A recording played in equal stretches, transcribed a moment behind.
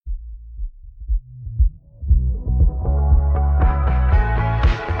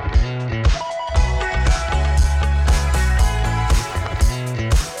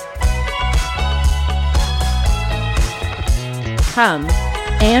come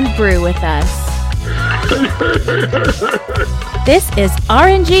and brew with us. This is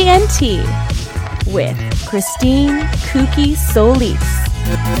RNGNT with Christine Kooky Solis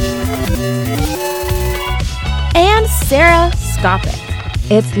and Sarah Skopik.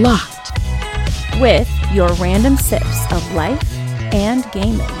 It's locked with your random sips of life and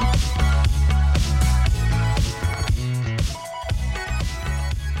gaming.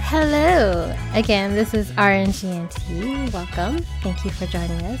 Hello again, this is RNGNT. Welcome. Thank you for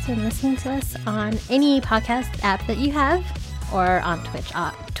joining us and listening to us on any podcast app that you have or on Twitch,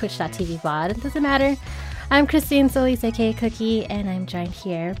 twitch.tv VOD. It doesn't matter. I'm Christine Solis, aka Cookie, and I'm joined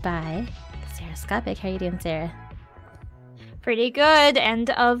here by Sarah Skopik. How are you doing, Sarah? Pretty good. End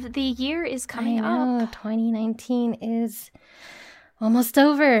of the year is coming up. 2019 is almost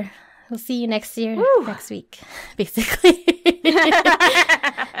over. We'll see you next year, next week, basically.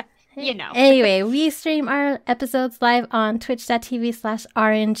 You know. Anyway, we stream our episodes live on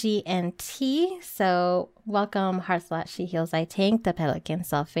twitch.tv/RNGNT. So welcome Hearthslot, She Heals, I Tank, The Pelican,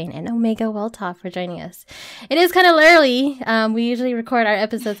 Selfane, and Omega Welltop for joining us. It is kind of early. We usually record our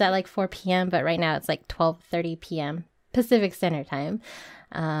episodes at like 4 p.m., but right now it's like 12:30 p.m. Pacific Standard Time.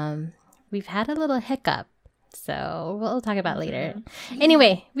 We've had a little hiccup, so we'll talk about later.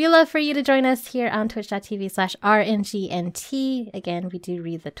 Anyway, we love for you to join us here on twitch.tv/RNGNT. Again, we do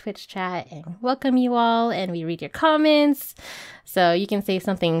read the Twitch chat and welcome you all, and we read your comments. So you can say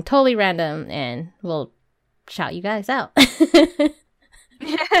something totally random and we'll shout you guys out.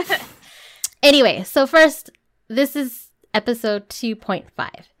 Anyway, so first, this is episode 2.5.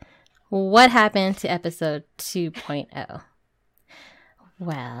 What happened to episode 2.0?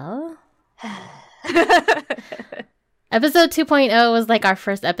 Well, episode 2.0 was like our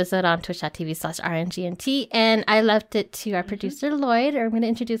first episode on twitch.tv/RNGNT, and I left it to our producer, Lloyd, or I'm going to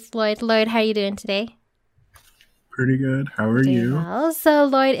introduce Lloyd. Lloyd, how are you doing today? Pretty good. How are you? Well. So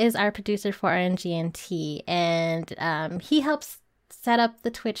Lloyd is our producer for RNGNT, and he helps set up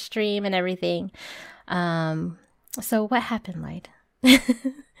the Twitch stream and everything. So what happened, Lloyd?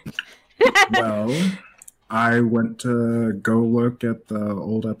 Well, I went to go look at the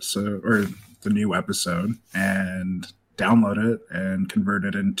old episode, or the new episode, and download it and convert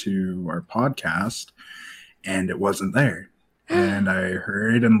it into our podcast, and it wasn't there. And I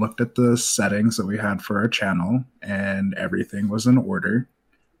hurried and looked at the settings that we had for our channel, and everything was in order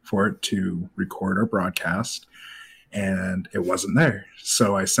for it to record our broadcast, and it wasn't there.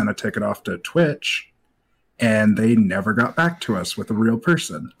 So I sent a ticket off to Twitch, and they never got back to us with a real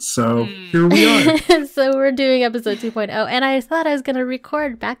person. So here we are. So we're doing episode 2.0. And I thought I was going to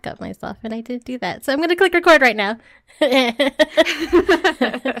record backup myself, and I didn't do that. So I'm going to click record right now.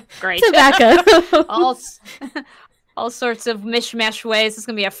 Great. To backup. all sorts of mishmash ways. It's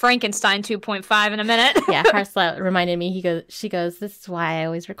going to be a Frankenstein 2.5 in a minute. Yeah, Hearthslot reminded me. She goes, this is why I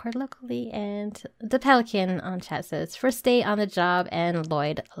always record locally. And the Pelican on chat says, first day on the job, and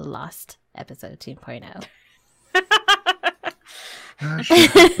Lloyd lost episode 2.0.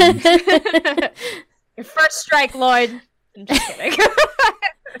 Your first strike, Lloyd. I'm just kidding.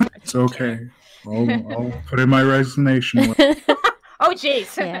 It's okay. I'll put in my resignation. Oh,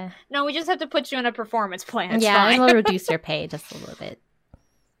 jeez. Yeah. No, we just have to put you on a performance plan. It's yeah, fine. and we'll reduce your pay just a little bit.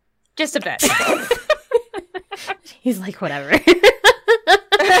 Just a bit. He's like, whatever.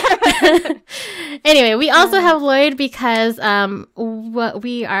 Anyway, we also have Lloyd because what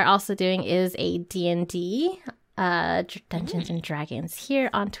we are also doing is a D&D, Dungeons and Dragons, here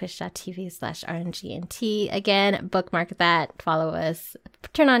on twitch.tv/RNGNT. Again, bookmark that, follow us,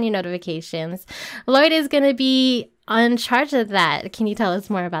 turn on your notifications. Lloyd is going to be in charge of that. Can you tell us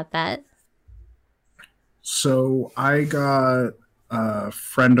more about that? So I got a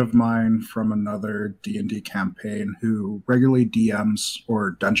friend of mine from another D&D campaign who regularly DMs or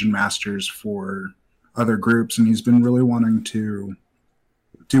dungeon masters for other groups, and he's been really wanting to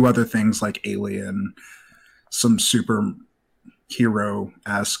do other things like Alien, some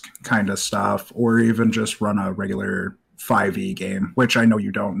superhero-esque kind of stuff, or even just run a regular 5e game, which I know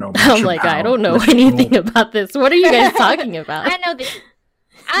you don't know much I'm like, I don't know anything about this. What are you guys talking about?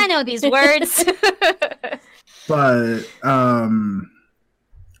 I know these words. But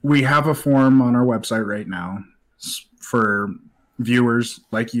we have a form on our website right now for viewers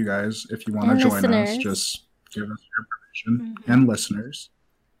like you guys. If you want to join us, just give us your permission, and listeners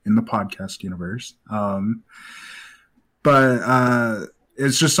in the podcast universe. But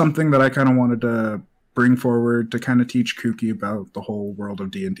it's just something that I kind of wanted to bring forward to kind of teach Kooky about the whole world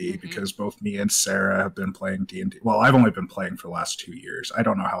of D&D, because both me and Sarah have been playing D&D. Well, I've only been playing for the last 2 years. I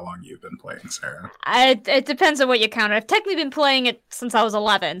don't know how long you've been playing, Sarah. It depends on what you count. I've technically been playing it since I was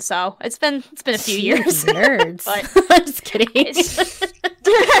 11, so it's been a few years. Nerds. But I'm just kidding.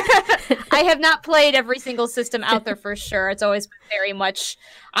 I have not played every single system out there for sure. It's always been very much,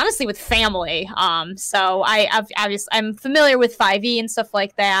 honestly, with family. So I'm familiar with 5e and stuff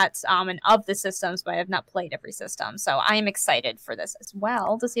like that, and of the systems, but I have not played every system. So I am excited for this as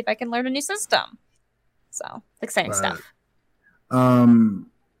well to see if I can learn a new system. So exciting stuff. And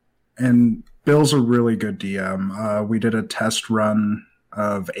Bill's a really good DM. We did a test run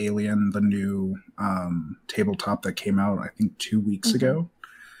of Alien, the new tabletop that came out, I think, 2 weeks ago.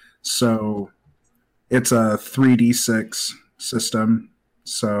 So it's a 3d6 system.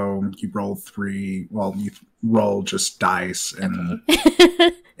 So you roll you roll just dice, and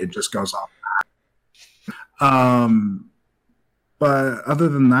it just goes off that. But other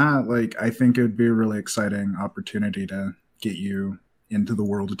than that, like, I think it would be a really exciting opportunity to get you into the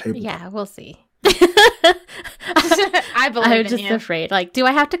world of tabletop. Yeah, we'll see. I believe I'm just afraid. Like, do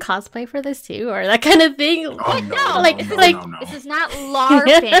I have to cosplay for this too, or that kind of thing? No. This is not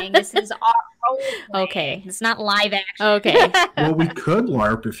LARPing. This is role play. Okay. It's not live action. Okay. Well, we could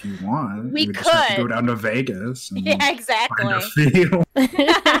LARP if you want. We just have to could. go down to Vegas. And Yeah, exactly. find a field.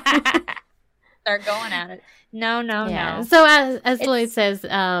 Start going at it. No. So as Lloyd says,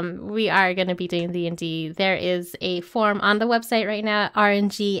 we are going to be doing D&D. There is a form on the website right now,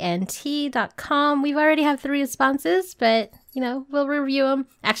 rngt.com. We've already have 3 responses, but, we'll review them.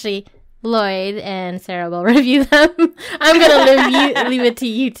 Actually, Lloyd and Sarah will review them. I'm going to leave it to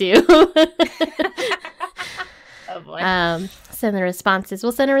you two. Oh, boy. Send the responses.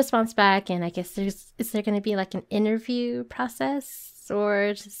 We'll send a response back, and I guess is there going to be like an interview process,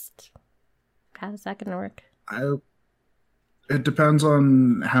 or just how's that going to work? It depends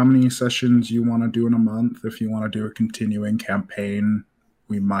on how many sessions you want to do in a month. If you want to do a continuing campaign,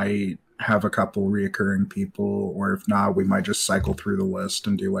 we might have a couple reoccurring people, or if not, we might just cycle through the list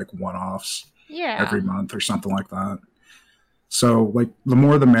and do like one-offs every month or something like that. So, like, the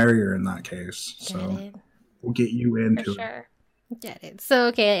more the merrier in that case. So we'll get you into it. Get it. So,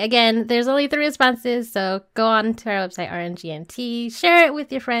 okay, again, there's only 3 responses, so go on to our website, RNGNT. Share it with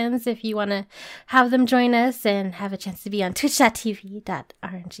your friends if you want to have them join us and have a chance to be on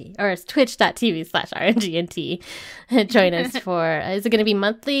twitch.tv.rng, or it's twitch.tv/RNGNT. Join us for, is it going to be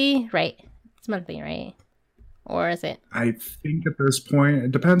monthly? Right. It's monthly, right? Or is it? I think at this point,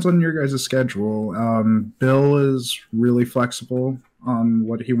 it depends on your guys' schedule. Bill is really flexible on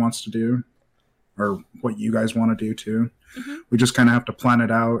what he wants to do, or what you guys want to do too. We just kind of have to plan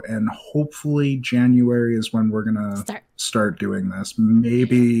it out, and hopefully January is when we're gonna start doing this.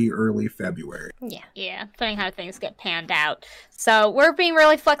 Maybe early February. Yeah, depending how things get panned out. So we're being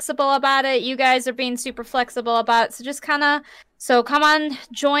really flexible about it. You guys are being super flexible about it. So just come on,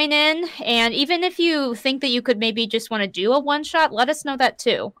 join in. And even if you think that you could maybe just want to do a one-shot, let us know that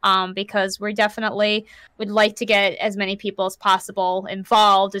too. Because we definitely would like to get as many people as possible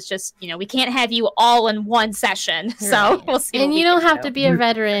involved. It's just, we can't have you all in one session. So we'll see. And you don't have to be a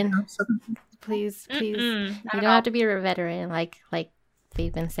veteran. Please. You don't have to be a veteran. Like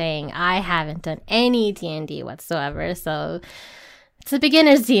they've been saying, I haven't done any D&D whatsoever. So it's a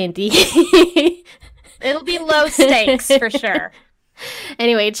beginner's D&D. It'll be low stakes for sure.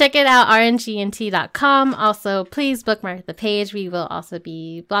 Anyway, check it out, rngnt.com. Also, please bookmark the page. We will also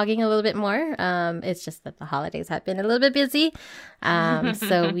be blogging a little bit more. It's just that the holidays have been a little bit busy.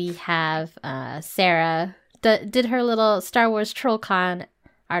 So we have Sarah did her little Star Wars TrollCon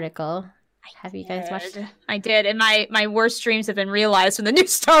article. Have you guys watched it? I did, and my worst dreams have been realized when the new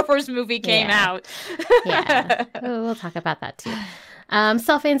Star Wars movie came out. Yeah, we'll talk about that too.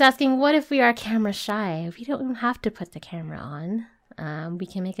 Selfane's asking, what if we are camera shy? We don't have to put the camera on. We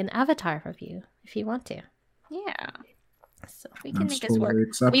can make an avatar of you if you want to. Yeah. So we can make this totally work.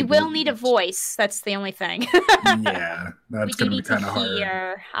 acceptable. We will need a voice. That's the only thing. Yeah, that's going to be kind of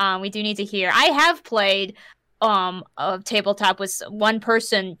hard. We do need to hear. I have played a tabletop with one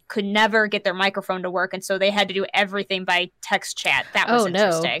person could never get their microphone to work, and so they had to do everything by text chat. That was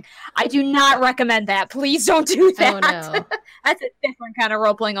interesting. I do not recommend that. Please don't do that. Oh, no. That's a different kind of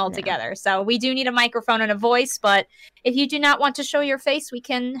role playing altogether. Yeah. So we do need a microphone and a voice, but if you do not want to show your face, we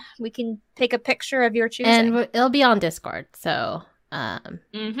can take a picture of your choosing. And it'll be on Discord. So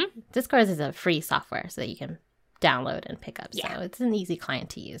Discord is a free software so that you can download and pick up. Yeah. So it's an easy client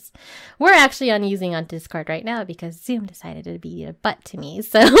to use. We're actually using on Discord right now because Zoom decided to be a butt to me.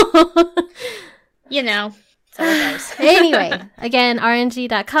 So so it goes. Anyway, again,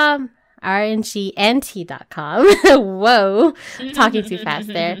 rng.com. rngnt.com. Whoa, talking too fast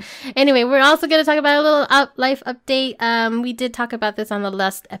there. Anyway, we're also going to talk about a little life update. We did talk about this on the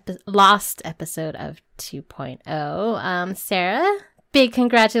last episode of 2.0. Sarah, big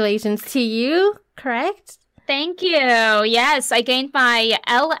congratulations to you, correct? Thank you. Yes, I gained my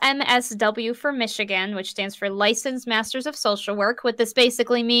LMSW for Michigan, which stands for Licensed Masters of Social Work. What this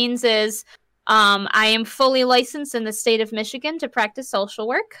basically means is I am fully licensed in the state of Michigan to practice social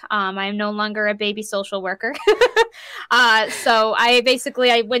work. I am no longer a baby social worker. So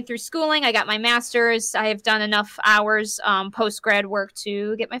I went through schooling. I got my master's. I have done enough hours post-grad work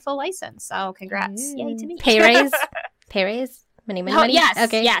to get my full license. So congrats. Yay to me. Pay raise? Pay raise? Money? Yes.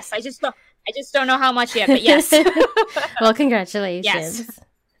 Okay. Yes. I just don't know how much yet, but yes. Well, congratulations. Yes.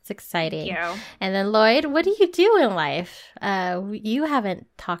 It's exciting. Thank you. And then Lloyd, what do you do in life? You haven't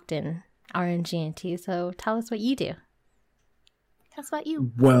talked in RNGNT, so tell us what you do. Tell us about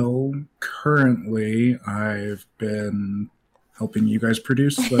you. Well, currently I've been helping you guys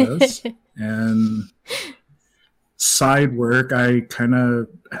produce this, and side work, I kind of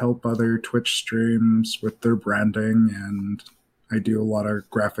help other Twitch streams with their branding, and I do a lot of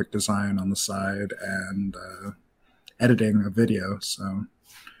graphic design on the side and editing a video, so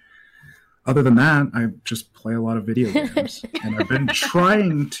other than that, I just play a lot of video games. And I've been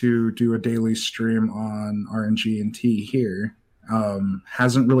trying to do a daily stream on RNG and T here.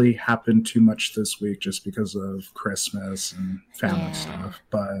 Hasn't really happened too much this week just because of Christmas and family stuff.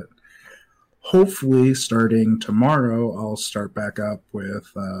 But hopefully starting tomorrow, I'll start back up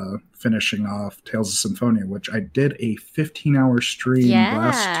with finishing off Tales of Symphonia, which I did a 15-hour stream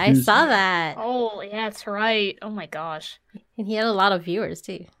last Tuesday. I saw that. Oh, yeah, that's right. Oh my gosh. And he had a lot of viewers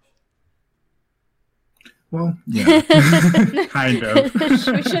too. Well, yeah, kind of.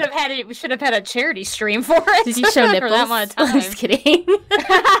 We should have had a charity stream for it. Did you show nipples? For that amount of time. I'm just kidding.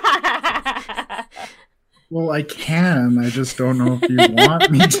 Well, I can. I just don't know if you want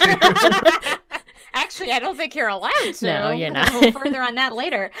me to. Actually, I don't think you're allowed to. No, you're not. We'll further on that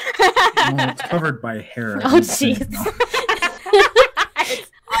later. Well, it's covered by hair. Oh, jeez.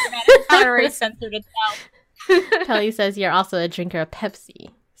 It's automatic. Already censored itself. Pelly says you're also a drinker of Pepsi,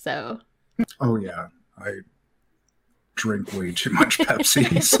 so. Oh yeah, I drink way too much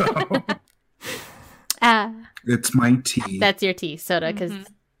Pepsi, so it's my tea. That's your tea, soda, because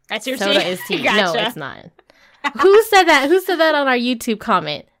that's your soda tea. is tea. Gotcha. No, it's not. Who said that? Who said that on our YouTube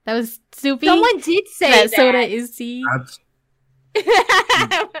comment? That was Soupy. Someone did say that. Soda is tea. That's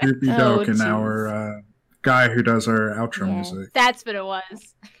Soupy Doke and our guy who does our outro music. That's what it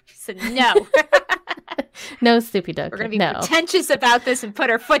was. So no. No, Soupy Doke. We're going to be pretentious about this and put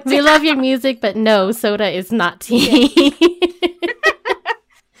our foot down. We love your music, but no, soda is not tea.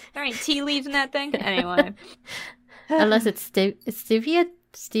 All right, tea leaves in that thing? Anyway. Unless it's stevia.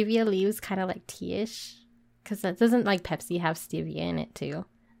 Stevia leaves kind of like tea-ish. Because that doesn't like Pepsi have stevia in it too?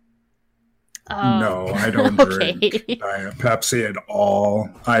 Oh. No, I don't drink Diet Pepsi at all.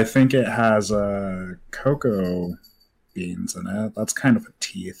 I think it has cocoa beans in it. That's kind of a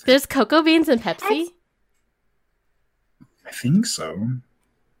tea thing. There's cocoa beans in Pepsi? I think so.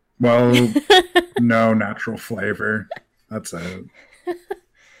 Well, no natural flavor. That's it.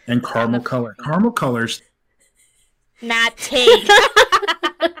 And caramel color. Caramel colors. Not tea.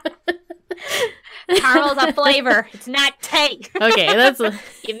 Caramel's a flavor. It's not tea. Okay, that's...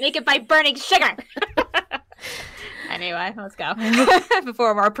 You make it by burning sugar. Anyway, let's go.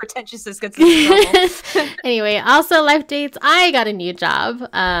 Before more pretentiousness gets in trouble. Anyway, also life dates. I got a new job.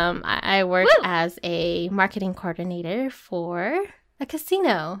 I work as a marketing coordinator for a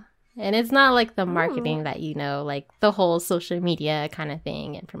casino. And it's not like the marketing that you know, like the whole social media kind of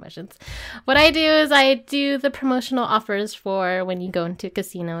thing and promotions. What I do is I do the promotional offers for when you go into a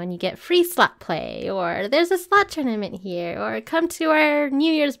casino and you get free slot play, or there's a slot tournament here, or come to our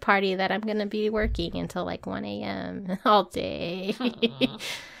New Year's party that I'm going to be working until like 1 a.m. all day. Fun.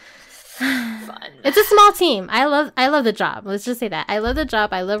 It's a small team. I love the job. Let's just say that. I love the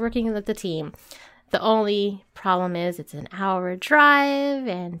job. I love working with the team. The only problem is it's an hour drive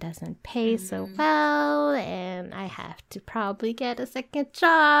and doesn't pay so well, and I have to probably get a second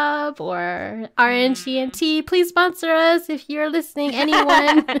job, or RNGNT, please sponsor us if you're listening,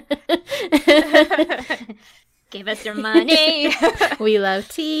 anyone. Give us your money. We love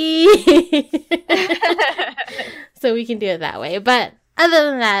tea. So we can do it that way. But other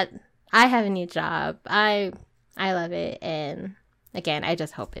than that, I have a new job. I love it, and again, I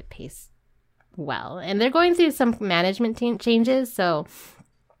just hope it pays well. And they're going through some management changes, so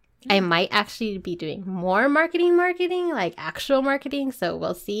I might actually be doing more marketing, like actual marketing, so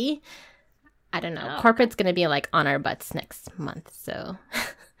we'll see. I don't know. Corporate's going to be like on our butts next month, so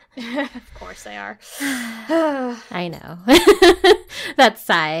Of course they are. I know. That's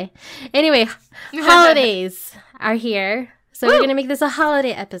sigh. Anyway, holidays are here. So we're going to make this a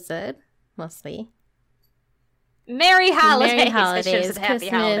holiday episode, mostly. Merry holidays. Merry holidays, Happy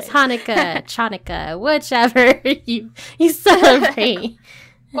Christmas, holidays. Hanukkah, Chanukah, whichever you celebrate.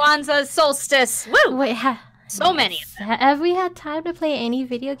 Kwanzaa, solstice. Woo! Wait, So many. Have we had time to play any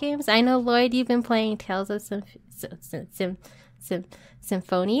video games? I know, Lloyd, you've been playing Tales of Symphonia?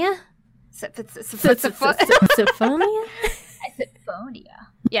 Symphonia? Symphonia.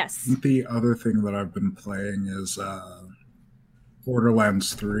 Yes. The other thing that I've been playing is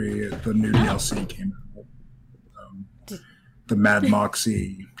Borderlands 3. The new DLC came out. The Mad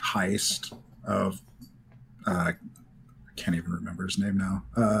Moxie heist of I can't even remember his name now.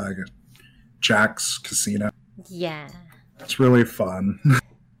 Jack's Casino. Yeah. It's really fun.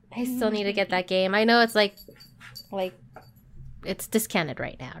 I still need to get that game. I know it's like it's discounted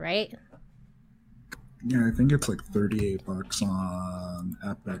right now, right? Yeah, I think it's like $38 on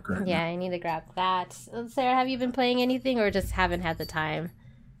Epic right Yeah, now. I need to grab that. Sarah, have you been playing anything or just haven't had the time?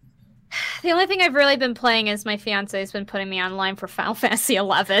 The only thing I've really been playing is my fiance has been putting me online for Final Fantasy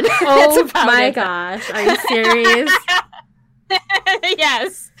 11. Oh my gosh, are you serious?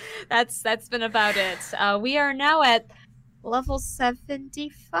 Yes, that's been about it. We are now at level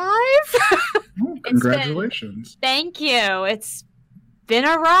 75. Oh, congratulations. Thank you. It's been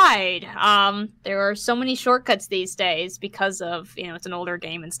a ride. There are so many shortcuts these days because of, it's an older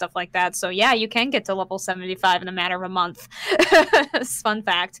game and stuff like that. So yeah, you can get to level 75 in a matter of a month. Fun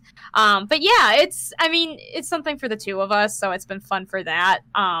fact. But yeah, it's something for the two of us, so it's been fun for that.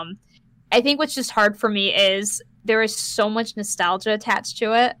 I think what's just hard for me is there is so much nostalgia attached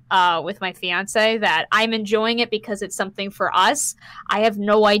to it with my fiance that I'm enjoying it because it's something for us. I have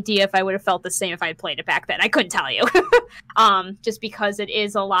no idea if I would have felt the same if I had played it back then. I couldn't tell you. Just because it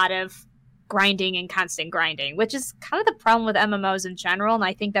is a lot of grinding and constant grinding, which is kind of the problem with MMOs in general, and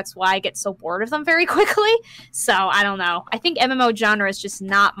I think that's why I get so bored of them very quickly. So, I don't know. I think MMO genre is just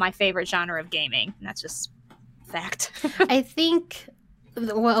not my favorite genre of gaming, and that's just fact. I think...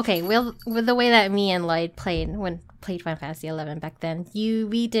 Well, okay. Well, with the way that me and Lloyd played Final Fantasy 11 back then,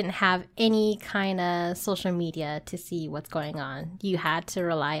 we didn't have any kind of social media to see what's going on. You had to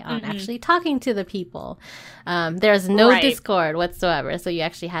rely on actually talking to the people. There's no Discord whatsoever, so you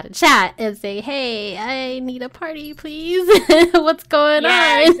actually had to chat and say, "Hey, I need a party, please. What's going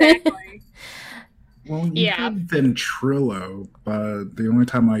on?" Exactly. Well, you had Ventrilo, but the only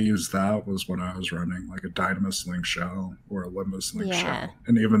time I used that was when I was running like a Dynamis Link shell or a Limbus Link shell.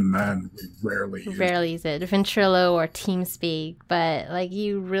 And even then, we rarely used it. Ventrilo or TeamSpeak, but like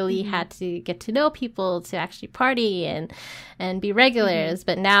you really had to get to know people to actually party and be regulars.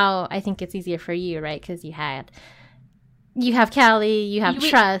 But now I think it's easier for you, right? Because you have Callie, you have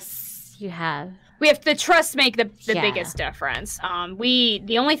Trust, you have... We have the trust make the biggest difference.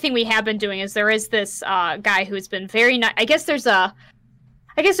 The only thing we have been doing is there is this guy who's been very nice. I guess there's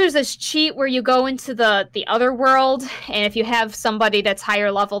this cheat where you go into the other world, and if you have somebody that's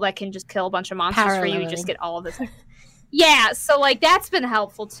higher level that can just kill a bunch of monsters for you, you just get all of this. Yeah, so like that's been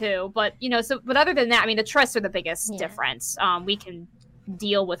helpful too. But but other than that, the trusts are the biggest difference. We can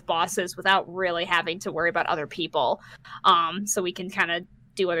deal with bosses without really having to worry about other people. So we can kind of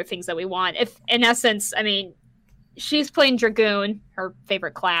do other things that we want. If in essence, she's playing Dragoon, her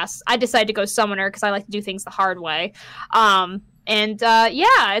favorite class. I decided to go Summoner because I like to do things the hard way.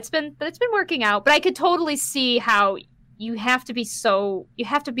 It's been working out. But I could totally see how you have to be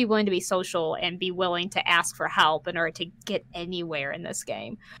willing to be social and be willing to ask for help in order to get anywhere in this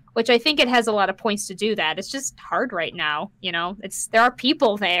game. Which I think it has a lot of points to do that. It's just hard right now, there are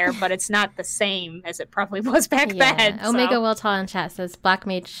people there, but it's not the same as it probably was back then. Omega Weltal in chat says Black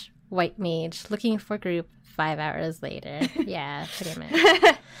Mage, White Mage, looking for group 5 hours later. Yeah, pretty much.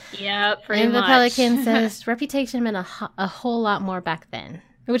 Yeah, pretty much. And the Pelican says Reputation meant a whole lot more back then,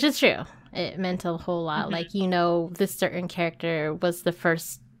 which is true. It meant a whole lot. Like, this certain character was the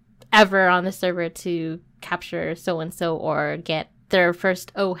first ever on the server to capture so-and-so or get their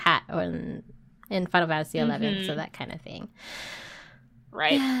first O hat in Final Fantasy 11, so that kind of thing.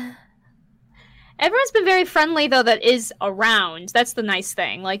 Right. Yeah. Everyone's been very friendly, though, that is around. That's the nice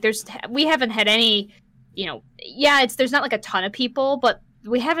thing. Like, we haven't had any, there's not like a ton of people, but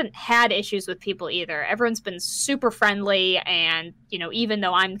we haven't had issues with people either. Everyone's been super friendly, and even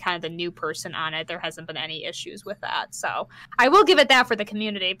though I'm kind of the new person on it, there hasn't been any issues with that. So I will give it that for the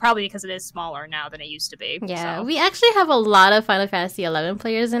community, probably because it is smaller now than it used to be. Yeah, we actually have a lot of Final Fantasy 11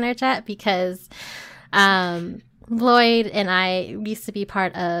 players in our chat because Lloyd and I used to be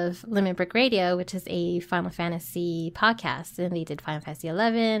part of Lemon Brick Radio, which is a Final Fantasy podcast, and they did Final Fantasy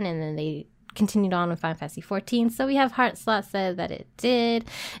 11, and then they continued on with Final Fantasy 14. So we have Heartslot said that it did.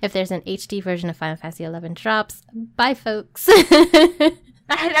 If there's an HD version of Final Fantasy 11 drops, bye, folks. That's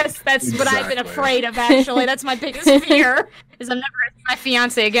what I've been afraid of, actually. That's my biggest fear, is I'm never going to see my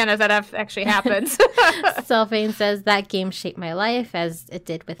fiance again if that actually happens. Selfane says that game shaped my life, as it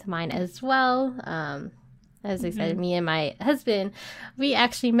did with mine as well. As I said, me and my husband, we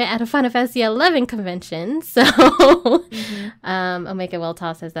actually met at a Final Fantasy 11 convention. So Omega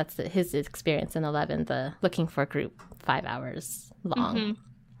Welltall says that's his experience in 11, the looking for group 5 hours long.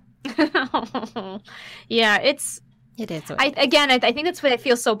 Yeah, it is. I think that's what I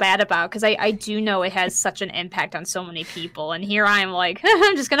feel so bad about, because I do know it has such an impact on so many people, and here I am like,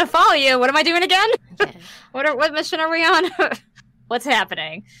 I'm just gonna follow you. What am I doing again? Yeah. What mission are we on? What's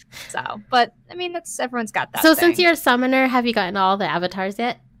happening? So, but I mean, everyone's got that. So thing. Since you're a summoner, have you gotten all the avatars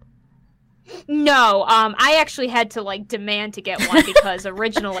yet? No, I actually had to demand to get one, because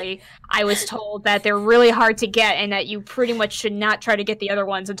originally I was told that they're really hard to get and that you pretty much should not try to get the other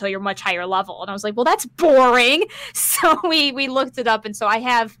ones until you're much higher level. And I was like, well, that's boring. So we looked it up, and so I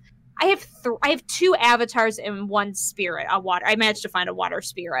have 2 avatars and 1 spirit, a water. I managed to find a water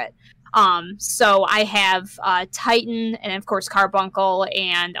spirit. So I have Titan and of course Carbuncle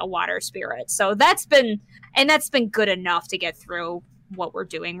and a water spirit. So that's been good enough to get through what we're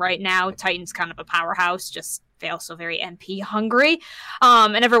doing right now. Titan's kind of a powerhouse, just also very MP hungry.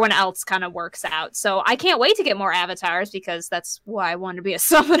 And everyone else kind of works out. So I can't wait to get more avatars, because that's why I want to be a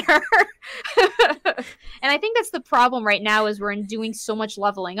summoner. And I think that's the problem right now, is we're doing so much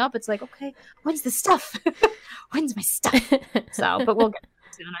leveling up. It's like, okay, when's the stuff? When's my stuff? So, but we'll get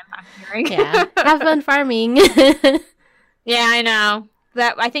soon, I'm hearing. Yeah, have fun farming. Yeah, I know.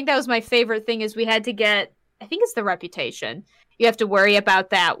 I think that was my favorite thing, is we had to get, I think it's the reputation. You have to worry about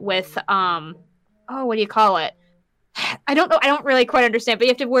that with, what do you call it? I don't know. I don't really quite understand, but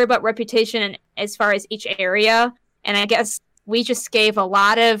you have to worry about reputation as far as each area. And I guess we just gave a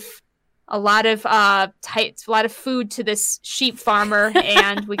lot of food to this sheep farmer,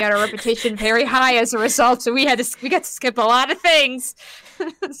 and we got our reputation very high as a result. So we got to skip a lot of things.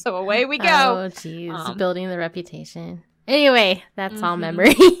 So away we go. Oh, geez, building the reputation. Anyway, that's all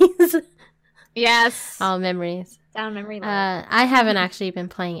memories. Yes, all memories. Down memory lane. I haven't actually been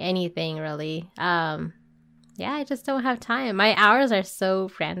playing anything really. Yeah, I just don't have time. My hours are so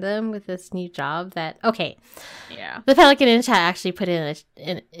random with this new job that Yeah. The Pelican in chat actually put in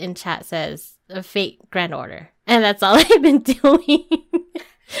chat says a fake Grand Order, and that's all I've been doing.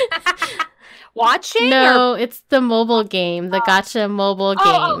 Watching? No, it's the mobile game, the gacha mobile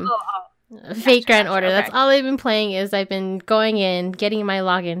game. Fake Grand Order. Okay. That's all I've been playing. Is I've been going in, getting my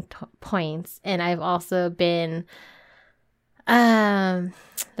login points, and I've also been,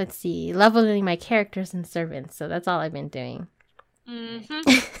 let's see, leveling my characters and servants. So that's all I've been doing.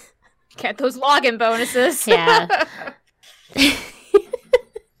 Get those login bonuses. Yeah.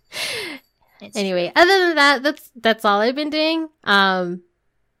 Anyway, other than that, that's all I've been doing.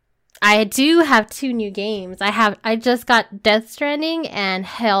 I do have 2 new games. I just got Death Stranding and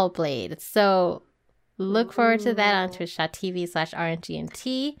Hellblade. So look forward to that on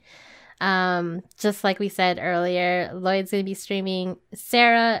twitch.tv/RNGNT. Just like we said earlier, Lloyd's going to be streaming.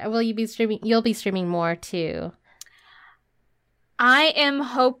 Sarah, will you be streaming? You'll be streaming more too. I am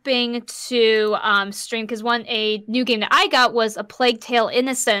hoping to stream, because a new game that I got was A Plague Tale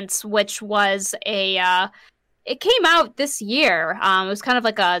Innocence, which was it came out this year. It was kind of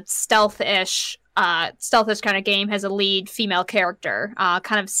like a stealth-ish kind of game. Has a lead female character,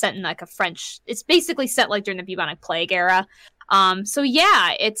 kind of set in like a French. It's basically set during the bubonic plague era. So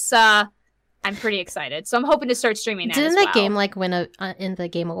yeah, it's I'm pretty excited. So I'm hoping to start streaming that. Didn't that game win in the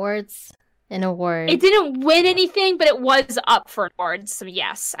Game Awards? An award. It didn't win anything, but it was up for awards. So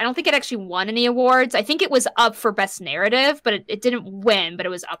yes, I don't think it actually won any awards. I think it was up for best narrative, but it didn't win. But it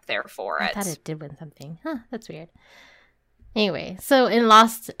was up there for it. I thought it did win something. Huh, that's weird. Anyway, so in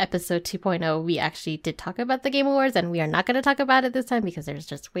Lost episode 2.0, we actually did talk about the Game Awards, and we are not going to talk about it this time because there's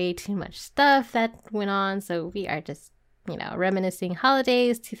just way too much stuff that went on. So we are just, reminiscing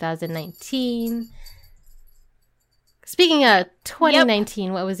holidays, 2019. Speaking of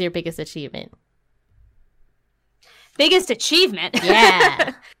 2019, What was your biggest achievement? Biggest achievement?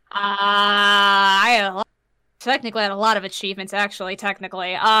 Yeah. I had a lot of achievements, actually,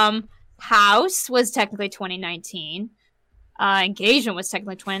 technically. House was technically 2019. Engagement was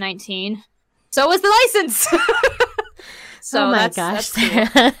technically 2019. So was the license. So oh my that's cool.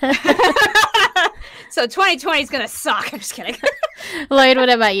 So 2020 is going to suck. I'm just kidding. Lloyd, what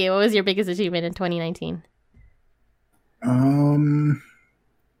about you? What was your biggest achievement in 2019? Um,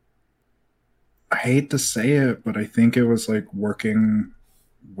 I hate to say it, but I think it was like working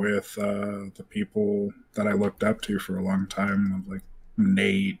with the people that I looked up to for a long time, like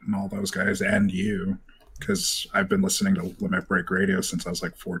Nate and all those guys, and you, because I've been listening to Limit Break Radio since I was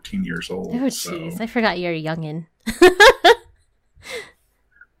like 14 years old. Oh, jeez. So I forgot you're a youngin'.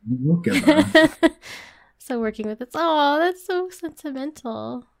 look at them. So working with us. Oh, that's so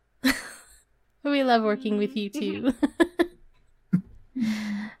sentimental. We love working with you too.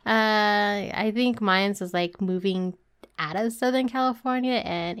 I think mine's was like moving out of Southern California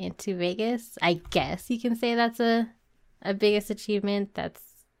and into Vegas. I guess you can say that's a biggest achievement. That's,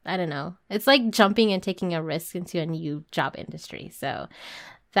 I don't know. It's like jumping and taking a risk into a new job industry. So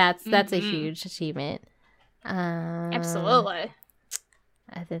that's a huge achievement. Absolutely.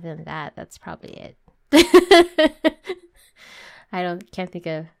 Other than that, that's probably it. Can't think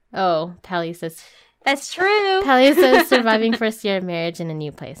of. Oh, Pally says. That's true. Pally says surviving first year of marriage in a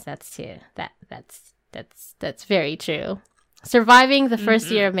new place. That's too. That's very true. Surviving the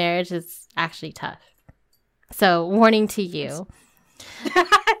first year of marriage is actually tough. So, warning to you.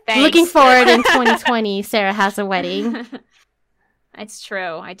 Looking forward in 2020, Sarah has a wedding. It's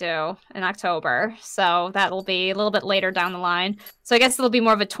true. I do in October. So that'll be a little bit later down the line. So I guess it'll be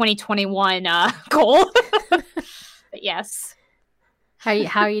more of a 2021 goal. But yes.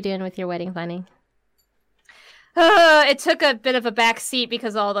 How are you doing with your wedding planning? It took a bit of a back seat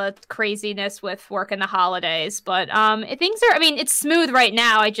because all the craziness with work and the holidays. But things are, I mean, it's smooth right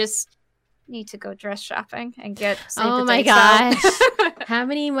now. I just need to go dress shopping and get oh my gosh. How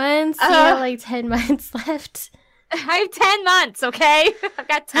many months? You have like 10 months left. I have 10 months, okay? I've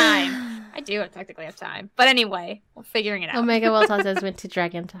got time. I do technically have time. But anyway, we're figuring it out. Omega Welltoss says went to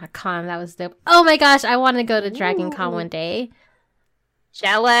DragonCon. That was dope. Oh my gosh, I want to go to DragonCon one day.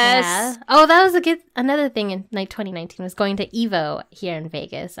 Jealous. Yeah. Oh, that was another thing in 2019 was going to EVO here in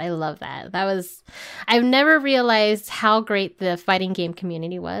Vegas. I love that. I've never realized how great the fighting game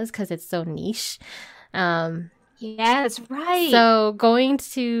community was because it's so niche. Yeah, that's right. So going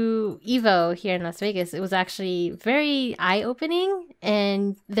to EVO here in Las Vegas, it was actually very eye-opening,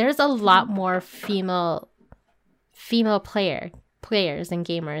 and there's a lot more female players and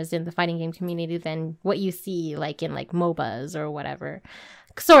gamers in the fighting game community than what you see like in like MOBAs or whatever.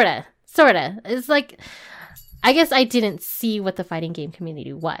 Sorta. It's like, I guess I didn't see what the fighting game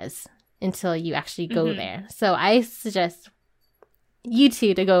community was until you actually go there. So I suggest you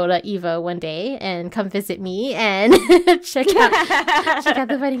two to go to EVO one day and come visit me and check out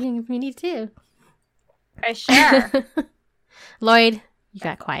the fighting game community too. For sure. Lloyd, you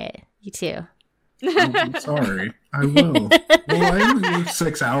got quiet. You too. Oh, I'm sorry. I will. Well, I live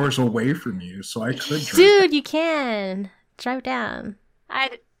 6 hours away from you, so I could drive. Dude, you can. Drive down.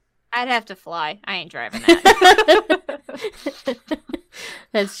 I'd have to fly. I ain't driving that.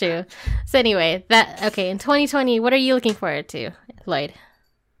 That's true. So anyway, in 2020, what are you looking forward to, Lloyd?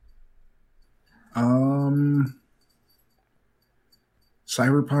 Cyberpunk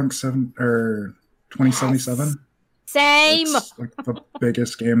 2077. Same. It's like the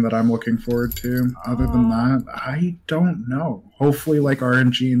biggest game that I'm looking forward to. Other than that, I don't know. Hopefully, like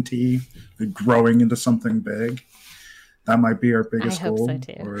RNG&T growing into something big. That might be our biggest goal. I hope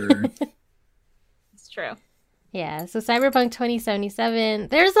so too. It's true. Yeah, so Cyberpunk 2077.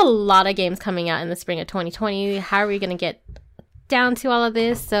 There's a lot of games coming out in the spring of 2020. How are we going to get down to all of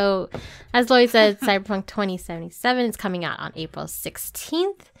this? So, as Lloyd said, Cyberpunk 2077 is coming out on April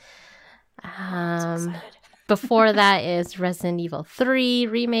 16th. Before that is Resident Evil 3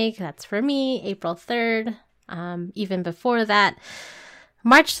 Remake. That's for me, April 3rd. Even before that,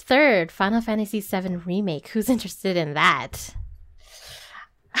 March 3rd, Final Fantasy VII Remake. Who's interested in that?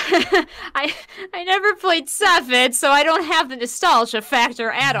 I never played 7, so I don't have the nostalgia factor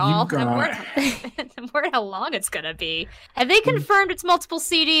at all. I'm worried how long it's going to be. Have they confirmed it's multiple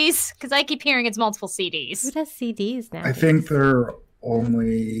CDs? Because I keep hearing it's multiple CDs. Who does CDs now? I think they're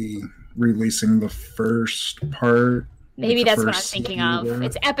only releasing the first part. Maybe that's what I'm thinking of.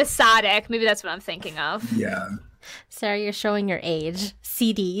 It's episodic. Maybe that's what I'm thinking of. Yeah. Sarah, you're showing your age.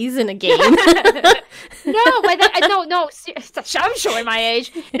 CDs in a game. No. I'm showing my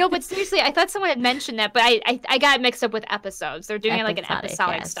age. No, but seriously, I thought someone had mentioned that, but I got mixed up with episodes. They're doing it like an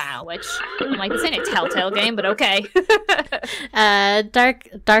episodic style, which I'm like, this ain't a Telltale game, but okay.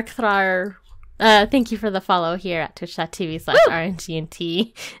 Dark Thrar. Thank you for the follow here at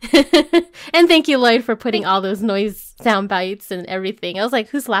twitch.tv/RNGNT. And thank you, Lloyd, for putting all those noise sound bites and everything. I was like,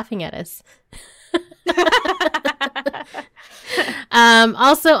 who's laughing at us?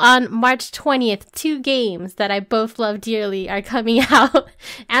 Also on March 20th, 2 games that I both love dearly are coming out.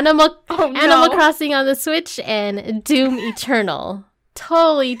 Animal Crossing on the Switch and Doom Eternal.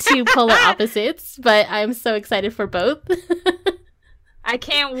 Totally 2 polar opposites, but I'm so excited for both. I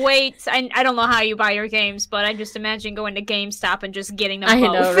can't wait. I don't know how you buy your games, but I just imagine going to GameStop and just getting them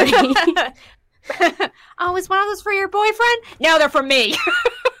both. I know, right? Oh, is one of those for your boyfriend? No, they're for me.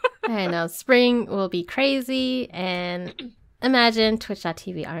 I know. Spring will be crazy, and imagine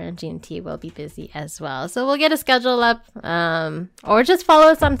twitch.tv RMGMT will be busy as well. So we'll get a schedule up, or just follow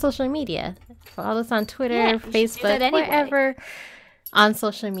us on social media. Follow us on Twitter, Facebook, wherever on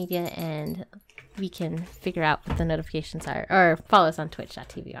social media, and we can figure out what the notifications are, or follow us on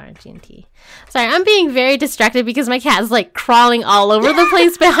twitch.tv RMGMT. Sorry, I'm being very distracted because my cat is like crawling all over the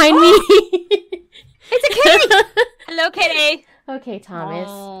place behind me. It's a kitty. Hello, kitty. Okay, Thomas.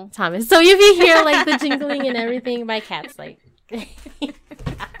 Oh. Thomas. So if you hear like the jingling and everything, my cat's like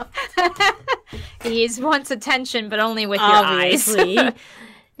he wants attention, but only with obviously. Your eyes.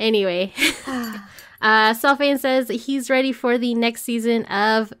 Anyway. Selfane says he's ready for the next season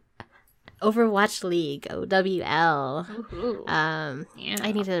of Overwatch League, OWL. Yeah.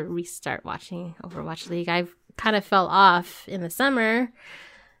 I need to restart watching Overwatch League. I've kind of fell off in the summer.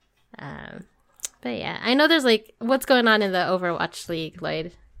 But yeah, I know there's like, what's going on in the Overwatch League,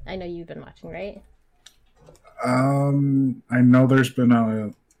 Lloyd? I know you've been watching, right? I know there's been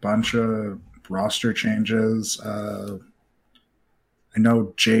a bunch of roster changes. I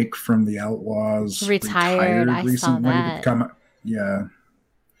know Jake from the Outlaws retired I recently. Saw that. Yeah.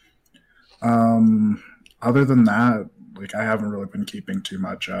 Other than that, like I haven't really been keeping too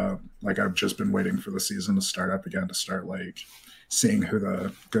much up. Like I've just been waiting for the season to start up again to start like seeing who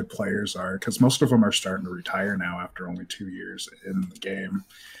the good players are, because most of them are starting to retire now after only 2 years in the game.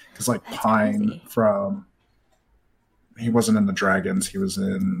 Because like that's Pine crazy. He wasn't in the Dragons, he was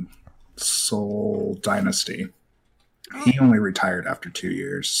in Seoul Dynasty. He only retired after 2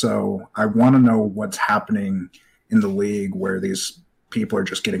 years. So I want to know what's happening in the league where these people are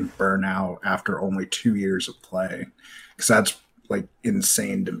just getting burnt out after only 2 years of play. Because that's like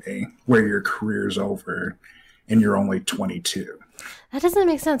insane to me, where your career's over and you're only 22. That doesn't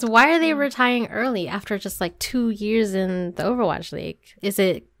make sense. Why are they retiring early after just like 2 years in the Overwatch League? Is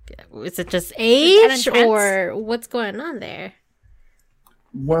it just age or what's going on there?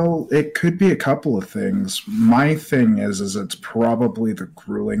 Well, it could be a couple of things. My thing is it's probably the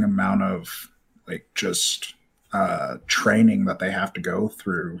grueling amount of like just training that they have to go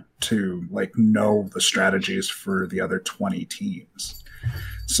through to like know the strategies for the other 20 teams.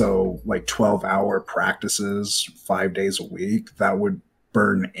 So like 12-hour practices 5 days a week, that would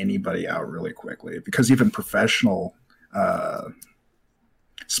burn anybody out really quickly, because even professional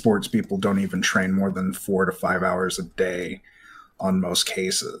sports people don't even train more than 4 to 5 hours a day on most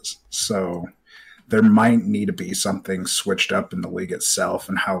cases. So there might need to be something switched up in the league itself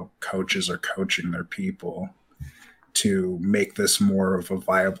and how coaches are coaching their people to make this more of a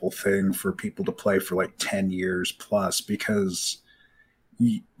viable thing for people to play for like 10 years plus, because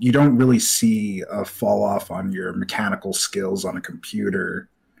you don't really see a fall off on your mechanical skills on a computer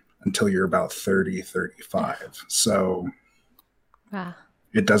until you're about 30, 35. So wow.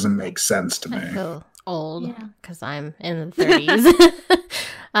 It doesn't make sense to me. I feel old because I'm in the 30s.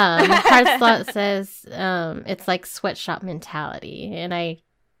 Heartslot says it's like sweatshop mentality, and I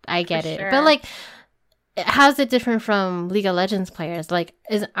get it. Sure. But like, how's it different from League of Legends players? Like,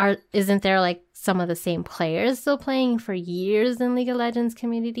 isn't there like some of the same players still playing for years in League of Legends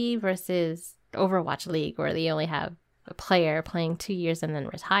community versus Overwatch League, where they only have a player playing 2 years and then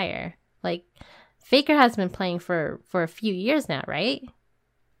retire? Like, Faker has been playing for a few years now, right?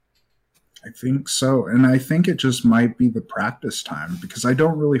 I think so. And I think it just might be the practice time, because I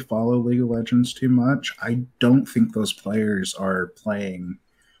don't really follow League of Legends too much. I don't think those players are playing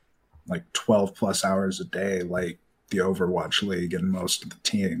like 12 plus hours a day like the Overwatch League and most of the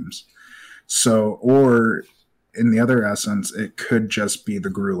teams. So, or in the other essence, it could just be the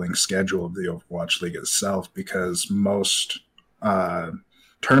grueling schedule of the Overwatch League itself, because most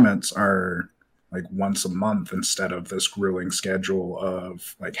tournaments are like once a month instead of this grueling schedule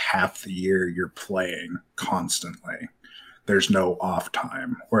of like half the year you're playing constantly. There's no off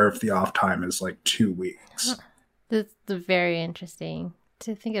time, or if the off time is like 2 weeks. That's very interesting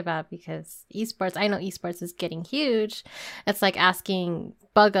to think about, because esports, I know esports is getting huge. It's like asking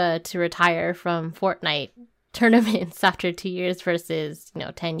Bugga to retire from Fortnite tournaments after 2 years versus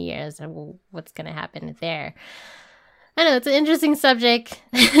 10 years, and what's going to happen there. I know it's an interesting subject,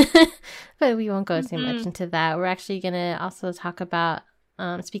 but we won't go too much into that. We're actually going to also talk about,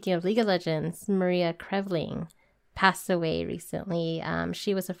 speaking of League of Legends, Maria Krevling passed away recently.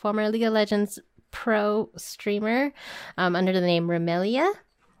 She was a former League of Legends pro streamer under the name Remelia.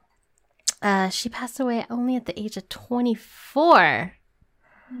 She passed away only at the age of 24.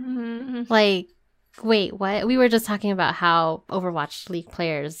 Like, wait, what? We were just talking about how Overwatch League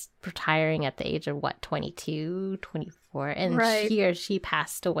players retiring at the age of, 22, 24? And she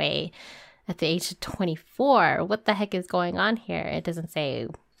passed away at the age of 24. What the heck is going on here? It doesn't say,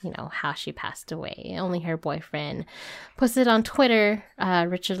 how she passed away. Only her boyfriend posted on Twitter,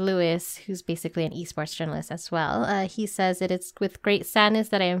 Richard Lewis, who's basically an esports journalist as well. He says, "It is with great sadness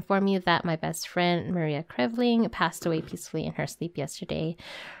that I inform you that my best friend, Maria Krevling, passed away peacefully in her sleep yesterday.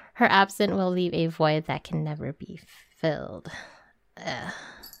 Her absence will leave a void that can never be filled."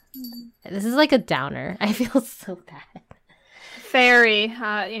 This is like a downer. I feel so bad. Very,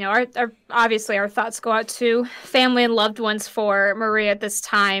 our obviously our thoughts go out to family and loved ones for Maria at this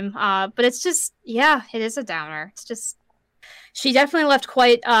time. But it's just, it is a downer. It's just, she definitely left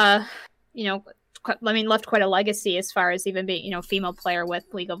quite, left quite a legacy as far as even being, female player with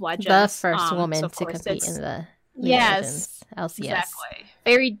League of Legends. The first woman to compete in the League of Legends LCS. Exactly.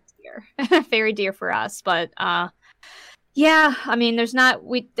 Very dear, very dear for us. But there's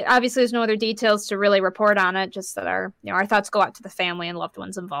no other details to really report on it, just that our thoughts go out to the family and loved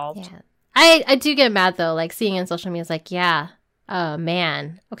ones involved. Yeah. I do get mad though, like seeing in social media, it's like,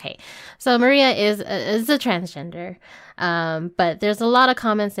 man. Okay. So Maria is a transgender. But there's a lot of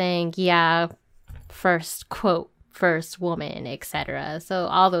comments saying, first woman, etc. So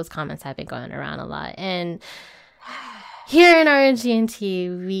all those comments have been going around a lot. And here in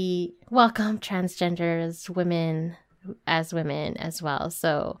RNGNT, we welcome transgenders, women as well.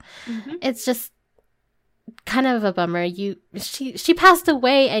 So it's just kind of a bummer. She passed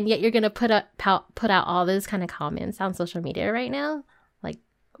away, and yet you're gonna put out all those kind of comments on social media right now. Like,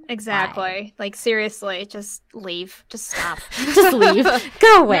 exactly. why? Like, seriously, just leave. Just stop. Just leave.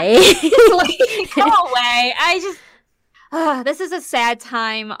 Go away. Go away. This is a sad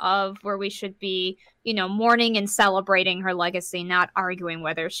time of where we should be, mourning and celebrating her legacy, not arguing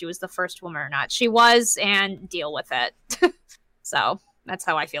whether she was the first woman or not. She was, and deal with it. So that's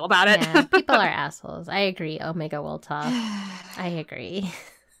how I feel about it. Yeah, people are assholes. I agree, Omega World Top. I agree.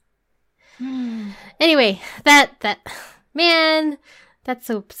 Anyway, that man, that's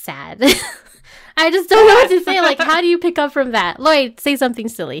so sad. I just don't know what to say. Like, how do you pick up from that? Lloyd, say something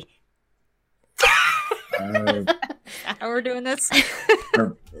silly. How we're doing this?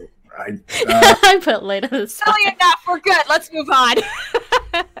 I put Lloyd on the spot. Silly enough, we're good. Let's move on.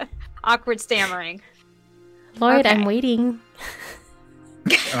 Awkward stammering. Lloyd, okay. I'm waiting.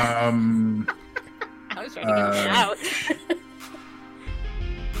 I was trying to get it out.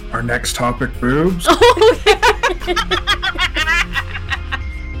 Our next topic, boobs.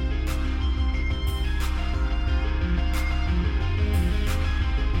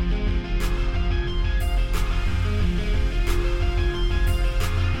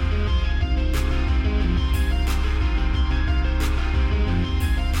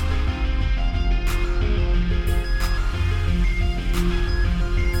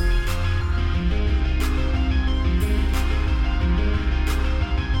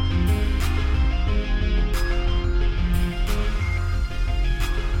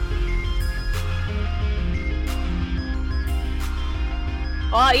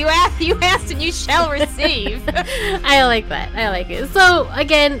 Well, you asked and you shall receive. I like that. I like it. So,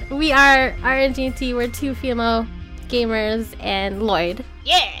 again, we are RNGT. We're two female gamers and Lloyd.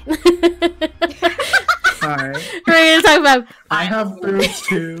 Yeah. Hi. We're going to talk about... I have boobs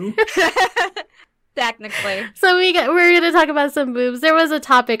too. Technically. So we're going to talk about some boobs. There was a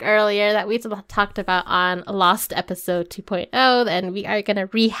topic earlier that we talked about on Lost episode 2.0, and we are going to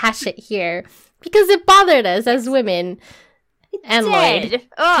rehash it here because it bothered us as women. And Lloyd,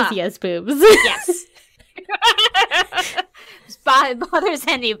 because he has boobs. Yes.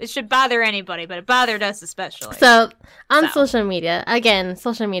 It should bother anybody, but it bothered us especially. So, social media,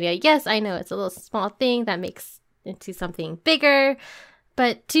 yes, I know it's a little small thing that makes into something bigger,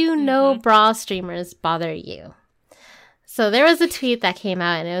 but do no bra streamers bother you? So there was a tweet that came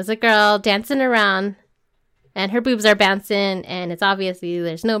out, and it was a girl dancing around, and her boobs are bouncing, and it's obviously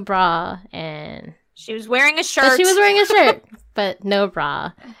there's no bra, and... She was wearing a shirt. But no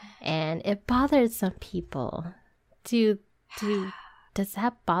bra. And it bothered some people. Does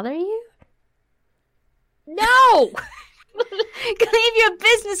that bother you? No! Leave your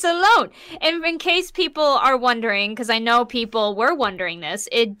business alone. And in case people are wondering, because I know people were wondering this,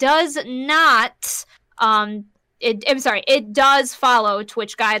 it does not... it does follow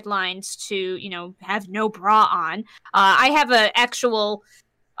Twitch guidelines to, have no bra on. I have an actual...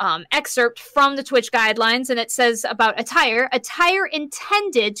 excerpt from the Twitch guidelines, and it says about attire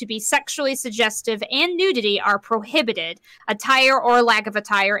intended to be sexually suggestive and nudity are prohibited. Attire or lack of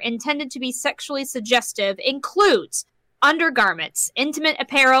attire intended to be sexually suggestive includes undergarments, intimate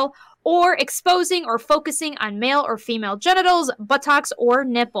apparel, or exposing or focusing on male or female genitals, buttocks, or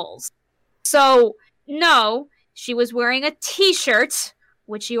nipples. So, no, she was wearing a t-shirt,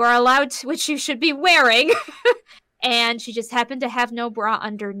 which you are allowed to, which you should be wearing, and she just happened to have no bra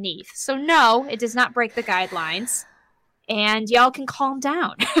underneath. So no, it does not break the guidelines, and y'all can calm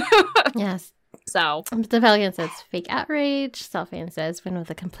down. Yes. So the Pelican says fake outrage. Selfan says win with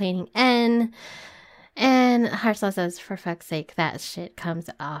a complaining N. And Harsla says, for fuck's sake, that shit comes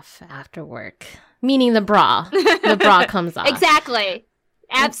off after work. Meaning the bra. The bra comes off. Exactly.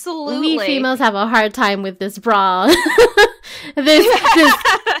 Absolutely. We females have a hard time with this bra. this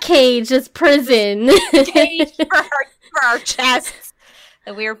cage, this prison. Cage for our chests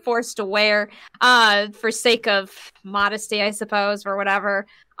that we are forced to wear for sake of modesty, I suppose, or whatever.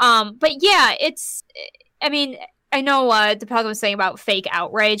 But yeah, I mean, I know the Pelican was saying about fake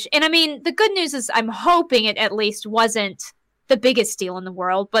outrage. And I mean, the good news is I'm hoping it at least wasn't the biggest deal in the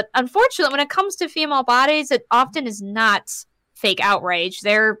world. But unfortunately, when it comes to female bodies, it often is not fake outrage.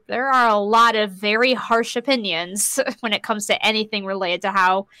 There are a lot of very harsh opinions when it comes to anything related to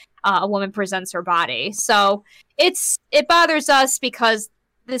how a woman presents her body. So it bothers us because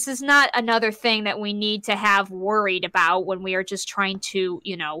this is not another thing that we need to have worried about when we are just trying to,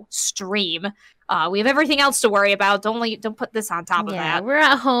 stream. We have everything else to worry about. Don't put this on top of that. We're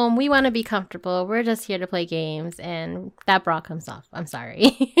at home. We want to be comfortable. We're just here to play games, and that bra comes off. I'm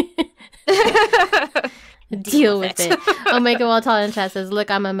sorry. Deal with it. Omega Waltall in chat says, look,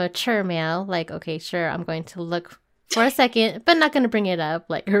 I'm a mature male. Like, okay, sure, I'm going to look for a second, but not going to bring it up.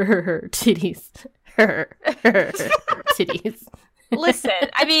 Like, her titties. Her titties. Listen,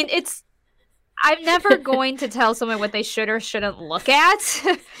 I mean, I'm never going to tell someone what they should or shouldn't look at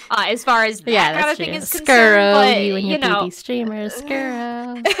as far as that kind of thing is concerned. Skuro, but, you and your baby streamers,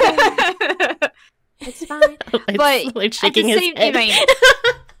 Skuro. It's fine. But like shaking his head.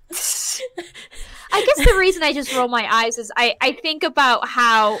 I guess the reason I just roll my eyes is I think about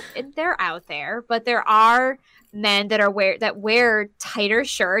how they're out there, but there are men that wear tighter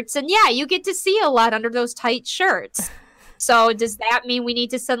shirts, and yeah, you get to see a lot under those tight shirts. So does that mean we need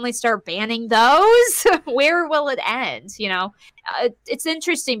to suddenly start banning those? Where will it end? It's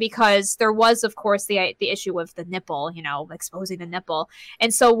interesting because there was, of course, the issue of the nipple, exposing the nipple.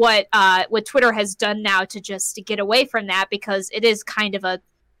 And so what Twitter has done now to get away from that, because it is kind of a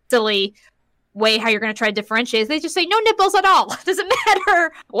silly way how you're going to try to differentiate, they just say no nipples at all. Doesn't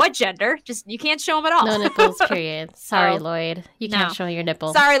matter what gender, just you can't show them at all. No nipples, period. Sorry, Lloyd, you can't show your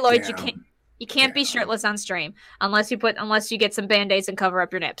nipples. Sorry, Lloyd, you can't be shirtless on stream unless you get some band-aids and cover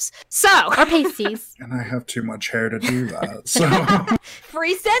up your nips. So or pasties. And I have too much hair to do that. So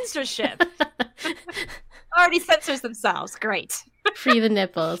free censorship. Already censors themselves. Great. Free the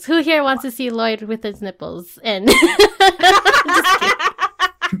nipples. Who here wants to see Lloyd with his nipples? And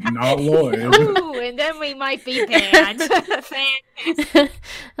not Lloyd. Ooh, and then we might be banned.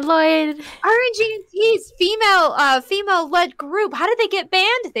 Lloyd. RNG&T's female-led group. How did they get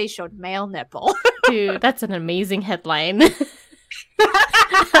banned? They showed male nipple. Dude, that's an amazing headline.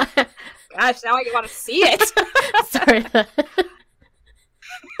 Gosh, now I want to see it. Sorry.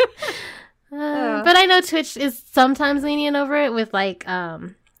 But I know Twitch is sometimes lenient over it with like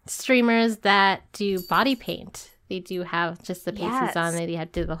streamers that do body paint. They do have just the pasties on it. You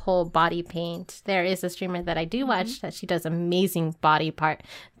have to do the whole body paint. There is a streamer that I do watch that she does amazing body paint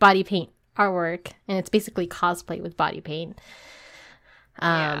artwork, and it's basically cosplay with body paint.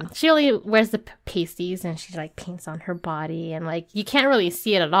 She only wears the pasties, and she like paints on her body, and like you can't really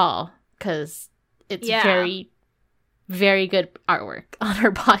see it at all because it's very, very good artwork on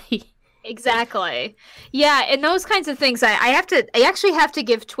her body. Exactly. Yeah, and those kinds of things, I actually have to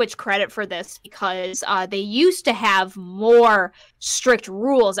give Twitch credit for this, because they used to have more strict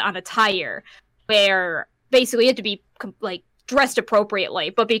rules on attire where basically you had to be like dressed appropriately,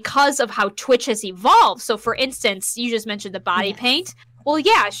 but because of how Twitch has evolved, so for instance, you just mentioned the body paint. Well,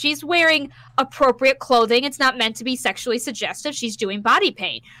 yeah, she's wearing appropriate clothing. It's not meant to be sexually suggestive. She's doing body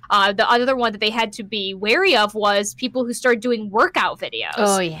paint. The other one that they had to be wary of was people who started doing workout videos.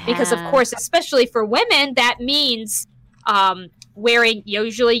 Oh, yeah. Because, of course, especially for women, that means wearing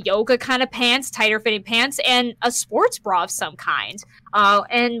usually yoga kind of pants, tighter fitting pants, and a sports bra of some kind.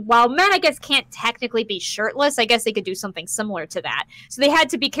 And while men, I guess, can't technically be shirtless, I guess they could do something similar to that. So they had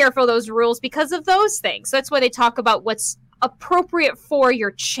to be careful of those rules because of those things. So that's why they talk about what's appropriate for your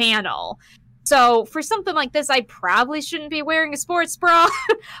channel. So for something like this, I probably shouldn't be wearing a sports bra.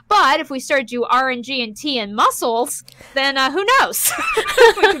 But if we start to do RNG and T and muscles, then who knows?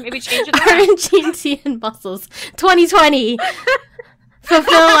 We can maybe change it around. RNG and T and muscles. 2020.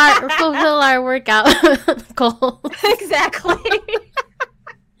 fulfill our workout goal. Exactly.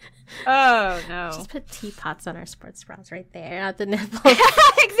 Oh no. Just put teapots on our sports bras right there at the nipples.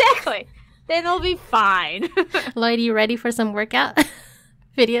 Exactly. Then it'll be fine. Lloyd, you ready for some workout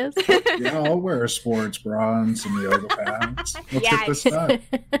videos? Yeah, I'll wear a sports bra and some yoga pants. Let's get this Yes. done.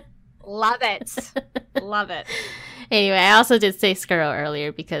 Love it. Love it. Anyway, I also did say Skuro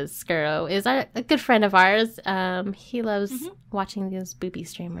earlier because Skuro is a good friend of ours. He loves watching those booby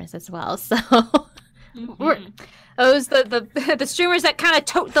streamers as well. So Those the streamers that kind of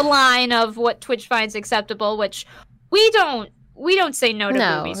tote the line of what Twitch finds acceptable, which we don't say no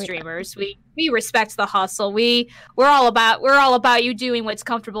to booby streamers. We respect the hustle. We're all about you doing what's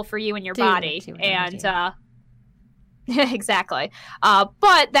comfortable for you and your body. And exactly.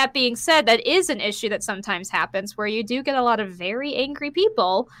 But that being said, that is an issue that sometimes happens where you do get a lot of very angry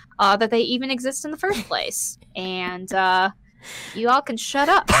people that they even exist in the first place. And you all can shut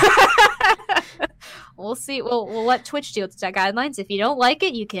up. We'll see. We'll let Twitch deal with the guidelines. If you don't like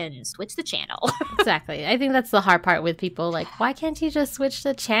it, you can switch the channel. Exactly. I think that's the hard part with people. Like, why can't you just switch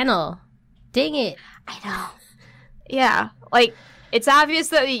the channel? Dang it. I know. Yeah. Like, it's obvious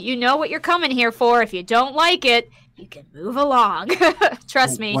that you know what you're coming here for. If you don't like it, you can move along.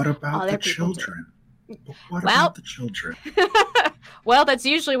 Trust me. What about other the people children? What about the children? Well, that's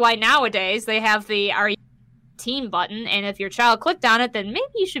usually why nowadays they have the Are You Teen button, and if your child clicked on it, then maybe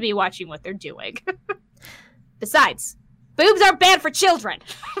you should be watching what they're doing. Besides, boobs are bad for children.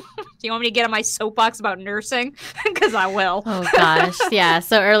 Do you want me to get on my soapbox about nursing? Because I will. Oh gosh, yeah.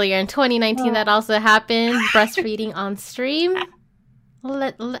 So earlier in 2019, that also happened. Breastfeeding on stream.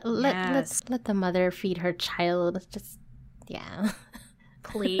 Let the mother feed her child. Just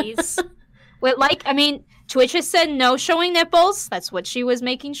Please. Twitch has said no showing nipples. That's what she was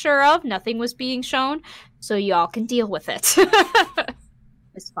making sure of. Nothing was being shown, so y'all can deal with it.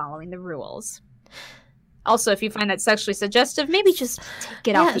 Just following the rules. Also, if you find that sexually suggestive, maybe just take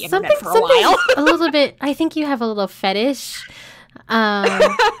it off the internet for a while. A little bit. I think you have a little fetish.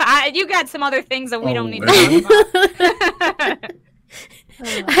 You got some other things that we don't need to talk about.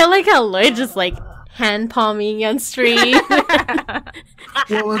 I like how Lloyd just like hand palming on stream.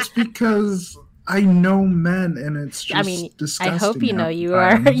 Well, it's because I know men, and it's just disgusting. I hope you know you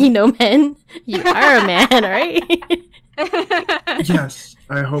time. are. You know men. You are a man, right? Yes,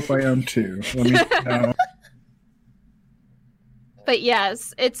 I hope I am too. Let me know. But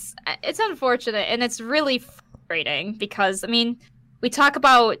yes, it's unfortunate, and it's really frustrating because we talk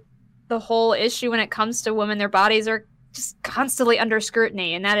about the whole issue when it comes to women. Their bodies are just constantly under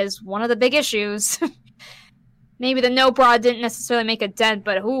scrutiny, and that is one of the big issues. Maybe the no bra didn't necessarily make a dent,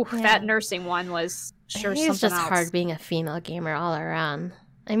 but that nursing one was sure something else. It's just hard being a female gamer all around.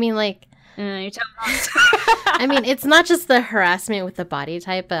 You're telling us. It's not just the harassment with the body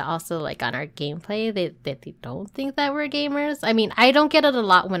type, but also like on our gameplay, they don't think that we're gamers. I don't get it a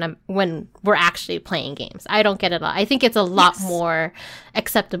lot when we're actually playing games. I don't get it a lot. I think it's a lot more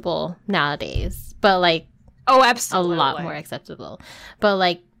acceptable nowadays, but like absolutely, a lot more acceptable. But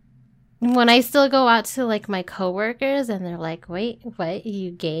like when I still go out to like my coworkers and they're like, "Wait, what?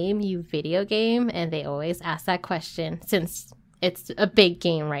 You game? You video game?" And they always ask that question since it's a big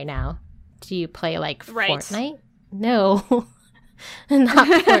game right now. Do you play like Fortnite? No, not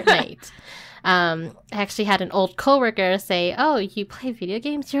Fortnite. I actually had an old coworker say, "Oh, you play video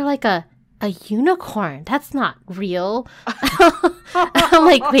games? You're like a unicorn. That's not real." I'm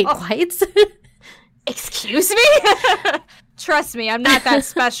like, "Wait, what?" Excuse me? Trust me, I'm not that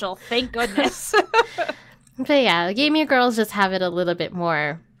special. Thank goodness. But yeah, gamer girls just have it a little bit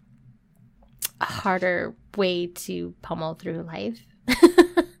more harder way to pummel through life.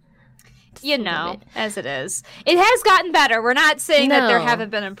 As it is. It has gotten better. We're not saying that there haven't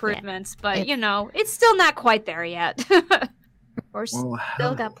been improvements, but it's still not quite there yet. We're still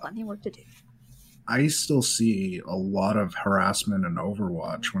got plenty of work to do. I still see a lot of harassment in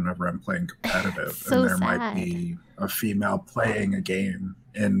Overwatch whenever I'm playing competitive. So and there sad. might be a female playing a game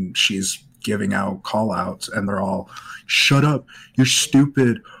and she's giving out call outs and they're all, "Shut up, you're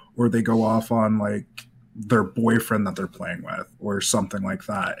stupid," or they go off on like their boyfriend that they're playing with or something like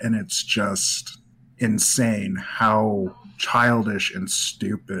that. And it's just insane how childish and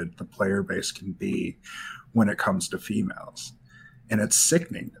stupid the player base can be when it comes to females. And it's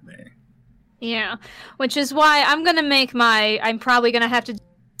sickening to me. Yeah, which is why I'm probably going to have to do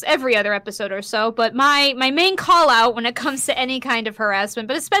every other episode or so, but my main call out when it comes to any kind of harassment,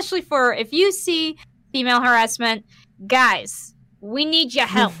 but especially for if you see female harassment, guys, we need your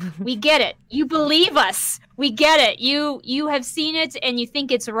help. We get it. You believe us. We get it. You have seen it and you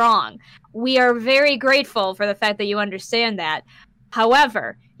think it's wrong. We are very grateful for the fact that you understand that.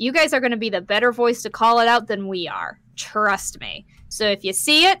 However, you guys are going to be the better voice to call it out than we are. Trust me. So if you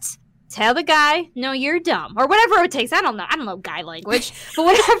see it, tell the guy, no, you're dumb. Or whatever it takes. I don't know guy language. But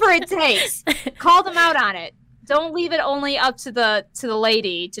whatever it takes, call them out on it. Don't leave it only up to the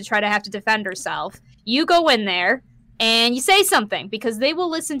lady to try to have to defend herself. You go in there and you say something, because they will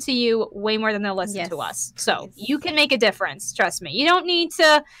listen to you way more than they'll listen to us. So you can make a difference. Trust me. You don't need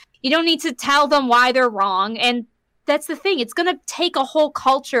to tell them why they're wrong. And that's the thing. It's going to take a whole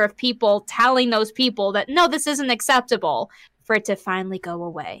culture of people telling those people that, no, this isn't acceptable, for it to finally go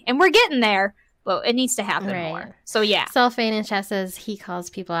away. And we're getting there, but it needs to happen more. So yeah. Selfane in chat says he calls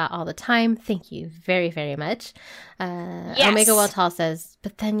people out all the time. Thank you very, very much. Omega Welltall says,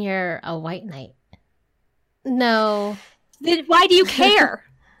 but then you're a white knight. No. Then why do you care?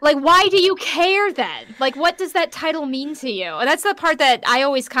 Like, why do you care then? Like, what does that title mean to you? And that's the part that I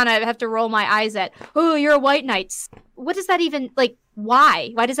always kind of have to roll my eyes at. Oh, you're a white knight. What does that even, like, why?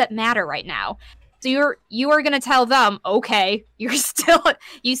 Why does that matter right now? So you are going to tell them, okay, you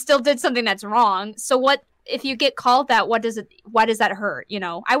still did something that's wrong. So what, if you get called that, why does that hurt? You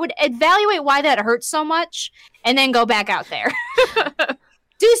know, I would evaluate why that hurts so much and then go back out there.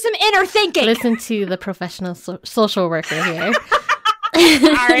 Do some inner thinking. Listen to the professional social worker here.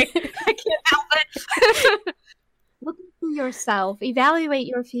 Sorry, I can't help it. Look into yourself, evaluate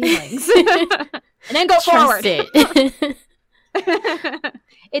your feelings, and then go forward. It. It's okay.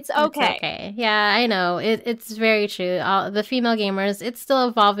 It's okay. Yeah, I know. It's very true. The female gamers, it's still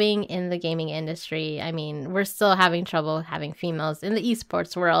evolving in the gaming industry. I mean, we're still having trouble having females in the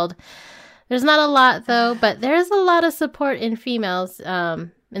esports world. There's not a lot, though, but there's a lot of support in females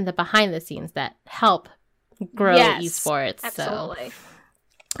in the behind the scenes that help grow esports. Absolutely.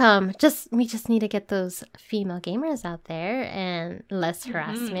 So we just need to get those female gamers out there and less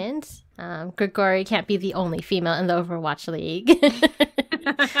harassment. Grigori can't be the only female in the Overwatch League.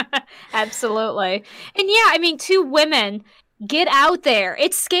 Absolutely. And yeah, I mean, 2 women, get out there.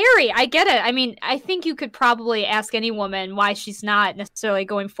 It's scary. I get it. I mean, I think you could probably ask any woman why she's not necessarily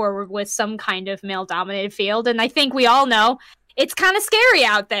going forward with some kind of male-dominated field. And I think we all know it's kind of scary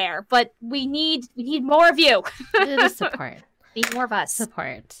out there, but we need more of you. Support. Need more of us.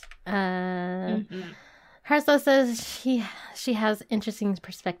 Support. Hearthstone says she has interesting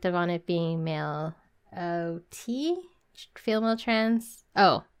perspective on it being male OT, female trans.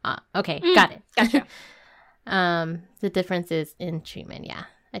 Oh, okay, got it. Gotcha. The difference is in treatment. Yeah,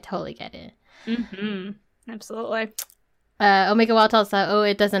 I totally get it. Absolutely. Omega Welltall said, "Oh,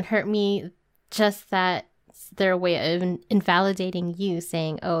 it doesn't hurt me. Just that their way of invalidating you,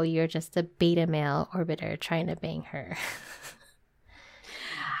 saying, oh, you're just a beta male orbiter trying to bang her."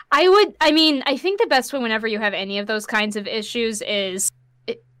 I think the best way whenever you have any of those kinds of issues is,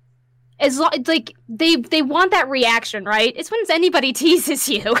 like they want that reaction, right? It's when anybody teases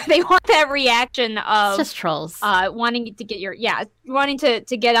you, they want that reaction of it's just trolls, wanting to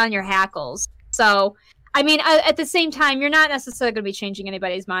get on your hackles. So, I mean, at the same time, you're not necessarily going to be changing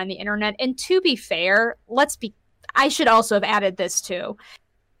anybody's mind on the internet. And to be fair, I should also have added this too.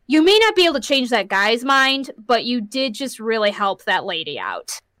 You may not be able to change that guy's mind, but you did just really help that lady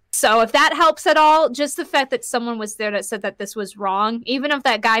out. So if that helps at all, just the fact that someone was there that said that this was wrong, even if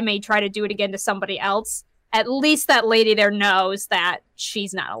that guy may try to do it again to somebody else, at least that lady there knows that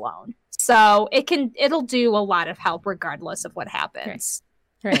she's not alone. So it'll do a lot of help regardless of what happens.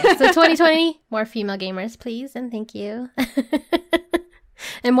 Right. So 2020, more female gamers, please, and thank you.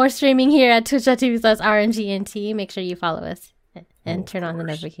 And more streaming here at twitch.tv/RNGNT. Make sure you follow us and turn on the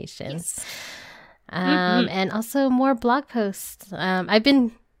notifications. Yes. And also more blog posts. I've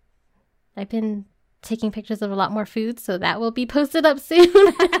been taking pictures of a lot more food, so that will be posted up soon.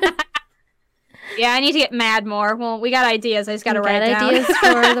 Yeah, I need to get mad more. Well, we got ideas. I just got to write down. ideas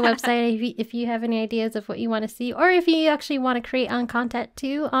for the website. If you have any ideas of what you want to see, or if you actually want to create on content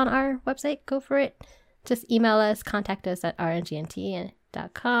too on our website, go for it. Just email us, contact us at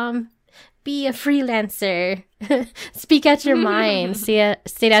rngnt.com. Be a freelancer. Speak out your mind.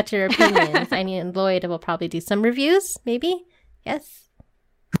 State out your opinions. I and Lloyd will probably do some reviews, maybe. Yes?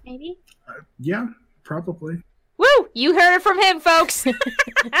 Maybe? Yeah, probably. Woo! You heard it from him, folks.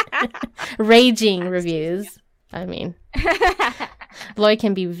 Raging reviews. I mean, Lloyd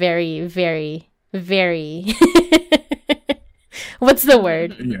can be very, very, very... What's the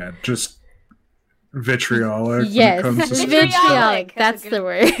word? Yeah, just Vitriolic. Yes, When it comes to vitriolic. That's the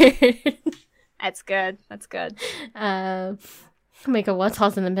word. That's good. That's good. Omega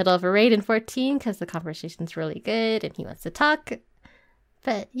Welltall's in the middle of a raid in 14 because the conversation's really good and he wants to talk.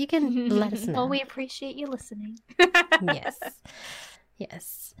 But you can let us know. Well, we appreciate you listening. Yes.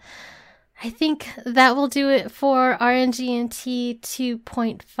 Yes. I think that will do it for RNGNT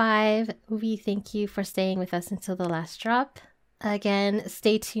 2.5. We thank you for staying with us until the last drop. Again,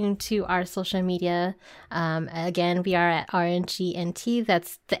 stay tuned to our social media. Again, we are at RNGNT.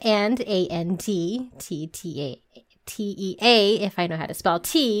 That's the AND, TEA, if I know how to spell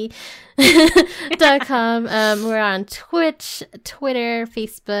T, .com. We're on Twitch, Twitter,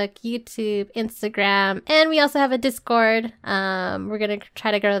 Facebook, YouTube, Instagram, and we also have a Discord. We're going to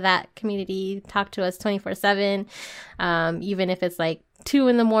try to grow that community. Talk to us 24/7. Even if it's like 2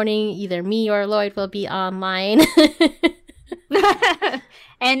 a.m, either me or Lloyd will be online.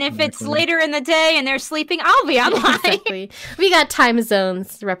 And if it's later in the day and they're sleeping, I'll be online. Exactly. We got time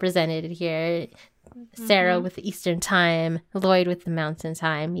zones represented here. Sarah with the Eastern time, Lloyd with the Mountain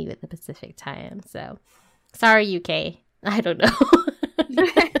time, me with the Pacific time. So, sorry, UK. I don't know.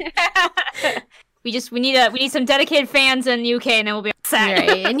 we need some dedicated fans in UK, and then we'll be set.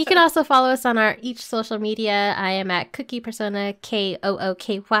 Right. And you can also follow us on our each social media. I am at Cookie Persona,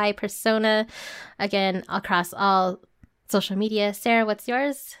 KOOKY Persona. Again, across all social media. Sarah, what's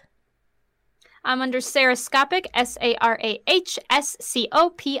yours? I'm under Sarahscopic, SARAHSCOPIC.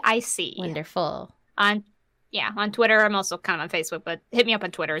 Wonderful. On Twitter. I'm also kind of on Facebook, but hit me up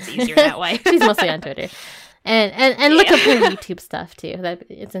on Twitter. It's easier that way. She's mostly on Twitter. And look up her YouTube stuff too.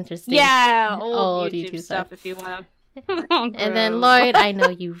 It's interesting. Yeah, old YouTube stuff if you want to. And then Lloyd, I know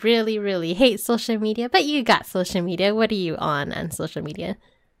you really, really hate social media, but you got social media. What are you on social media?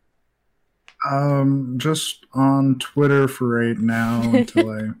 Just on Twitter for right now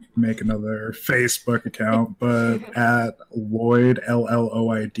until I make another Facebook account, but at Lloyd,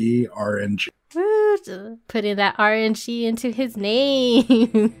 LLOID, RNG. Woo, putting that RNG into his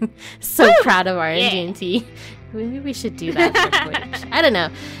name. So proud of RNG. Maybe we should do that for Twitch. I don't know.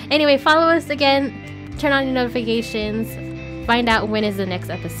 Anyway, follow us again. Turn on your notifications. Find out when is the next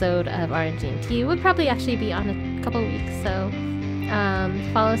episode of RNG. We'll probably actually be on a couple weeks, so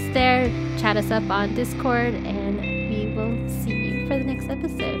follow us there. Chat us up on Discord, and we will see you for the next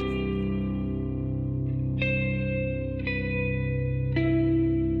episode.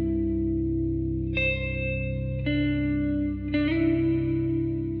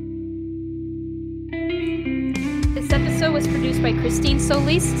 This episode was produced by Christine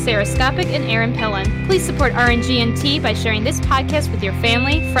Solis, Sarahscopic, and Aaron Pellin. Please support RNGNT by sharing this podcast with your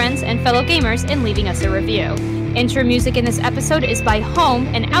family, friends, and fellow gamers and leaving us a review. Intro music in this episode is by Home,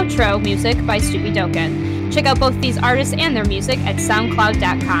 and outro music by Stupidoken. Check out both these artists and their music at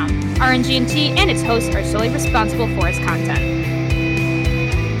soundcloud.com. RNGNT and its hosts are solely responsible for its content.